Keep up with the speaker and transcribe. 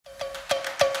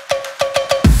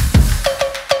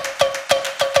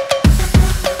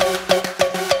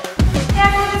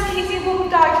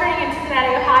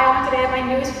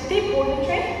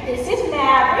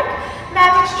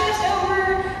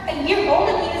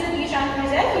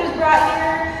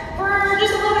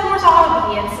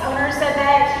confidence. Owner said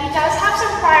that he does have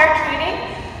some prior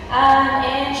training,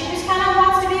 and she just kind of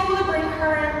wants to be able to bring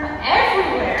her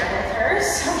everywhere with her.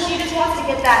 So she just wants to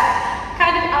get that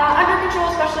kind of under control,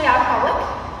 especially out in public.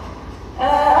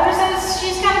 Owner says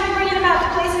she's kind of bringing him out to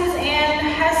places and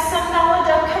has some knowledge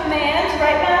of commands,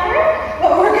 right, Maverick?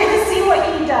 But we're going to see what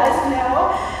he does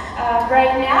know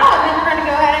right now, and then we're going to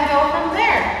go ahead and go from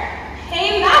there.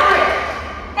 Hey, Maverick.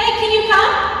 Hey, can you come?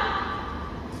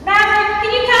 Maverick,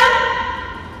 can you come?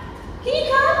 Can you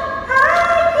come?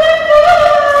 Hi, good boy.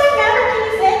 Maverick, can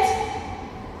you sit?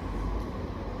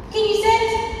 Can you sit?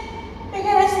 They're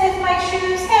going to sniff my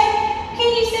shoes. Hey, can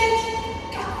you sit?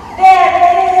 There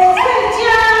it is. Good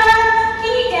job.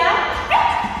 Can you down?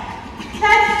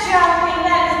 That's jumping.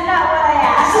 That is not what I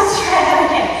asked. Let's try that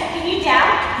again. Can you down?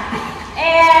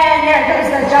 And there goes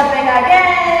the jumping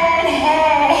again.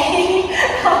 Hey.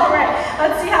 All right.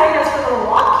 Let's see how he does for the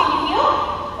little walk. Can you heel?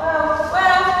 Well, where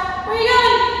are you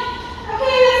going?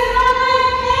 Okay, that's not good.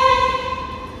 Okay.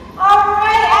 All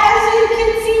right. As you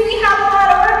can see, we have a lot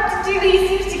of work to do. He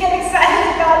seems to get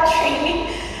excited about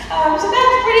training. So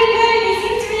that's pretty good. He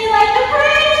seems to be like the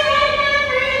prince, right,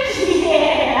 Maverick?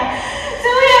 Yeah. So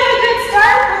we have a good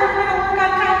start. We're going to work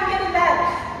on kind of getting that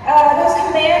those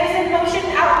commands in motion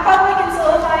out in public and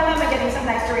solidifying them and getting some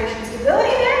nice duration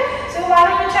stability there. So why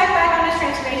don't you check back on this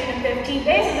transformation in 15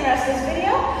 days in the rest of this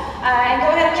video. And go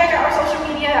ahead and check out our social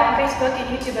media on Facebook and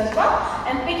YouTube as well.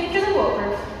 And thank you to the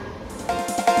Bulletproof.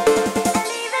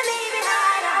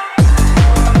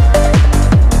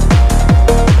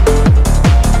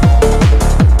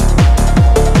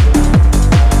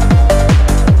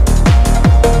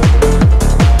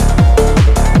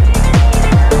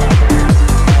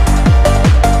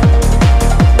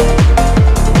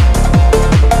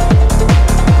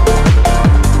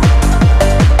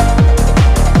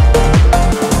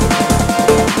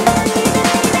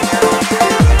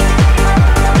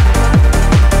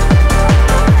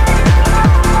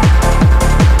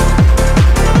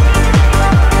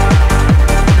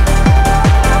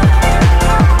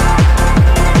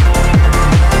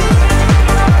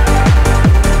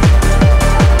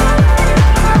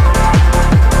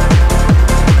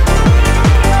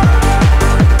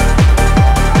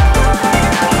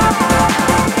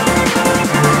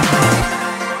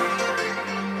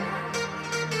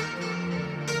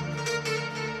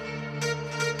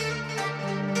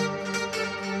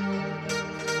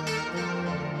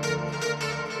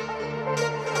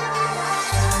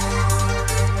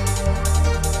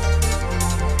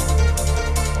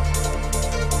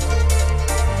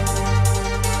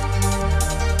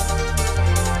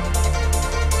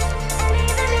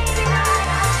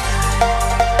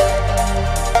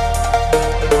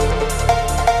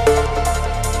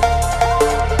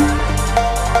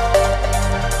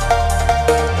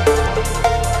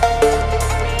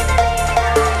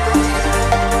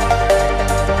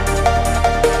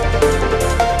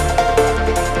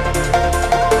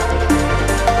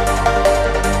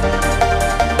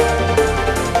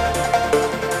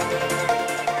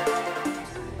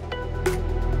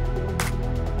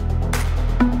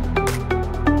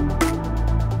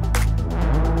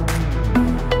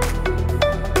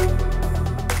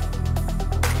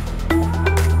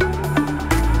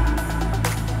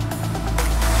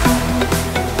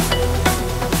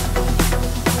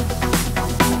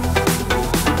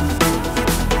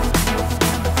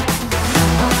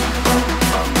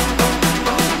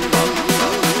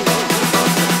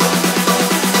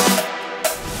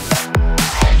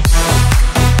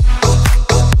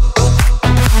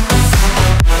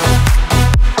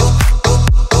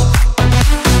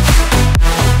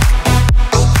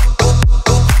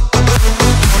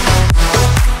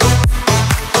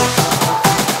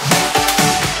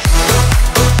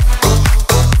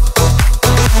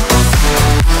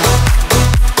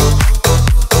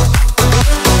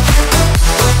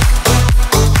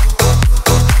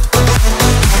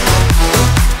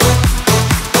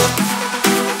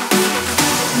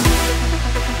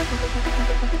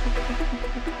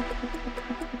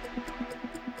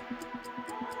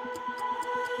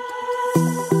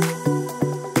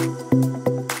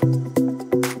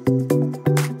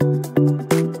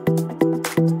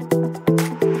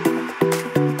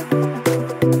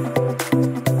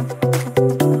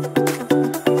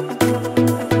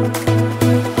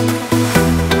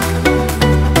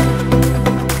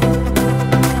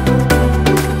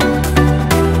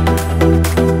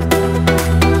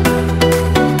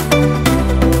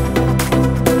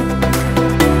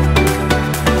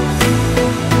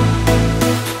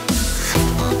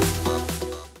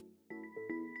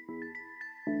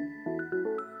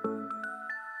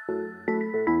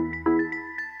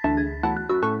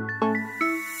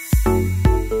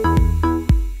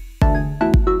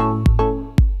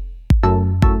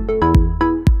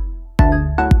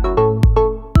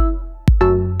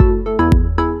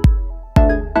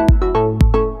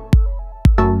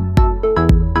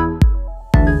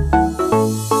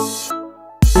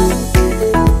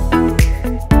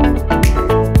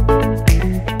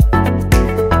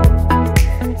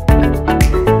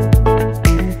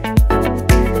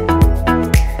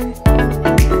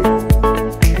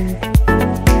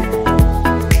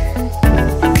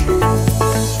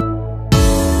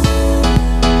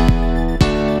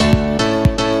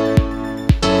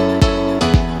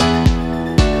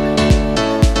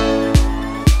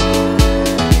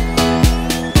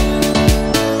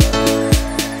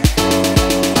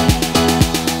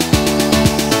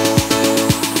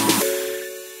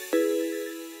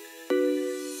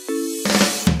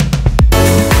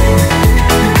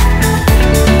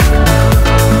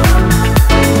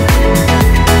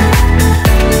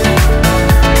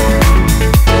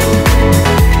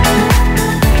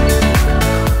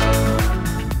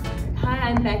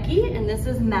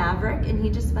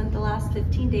 last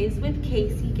 15 days with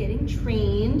Casey getting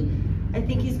trained. I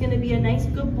think he's gonna be a nice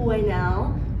good boy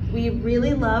now. We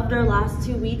really loved our last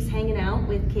 2 weeks hanging out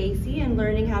with Casey and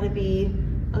learning how to be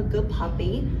a good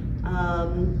puppy.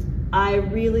 I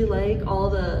really like all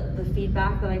the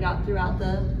feedback that I got throughout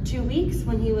the 2 weeks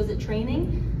when he was at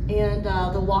training, and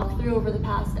the walkthrough over the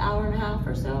past hour and a half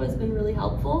or so has been really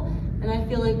helpful, and I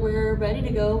feel like we're ready to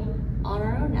go on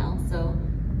our own now, so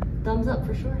thumbs up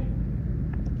for sure.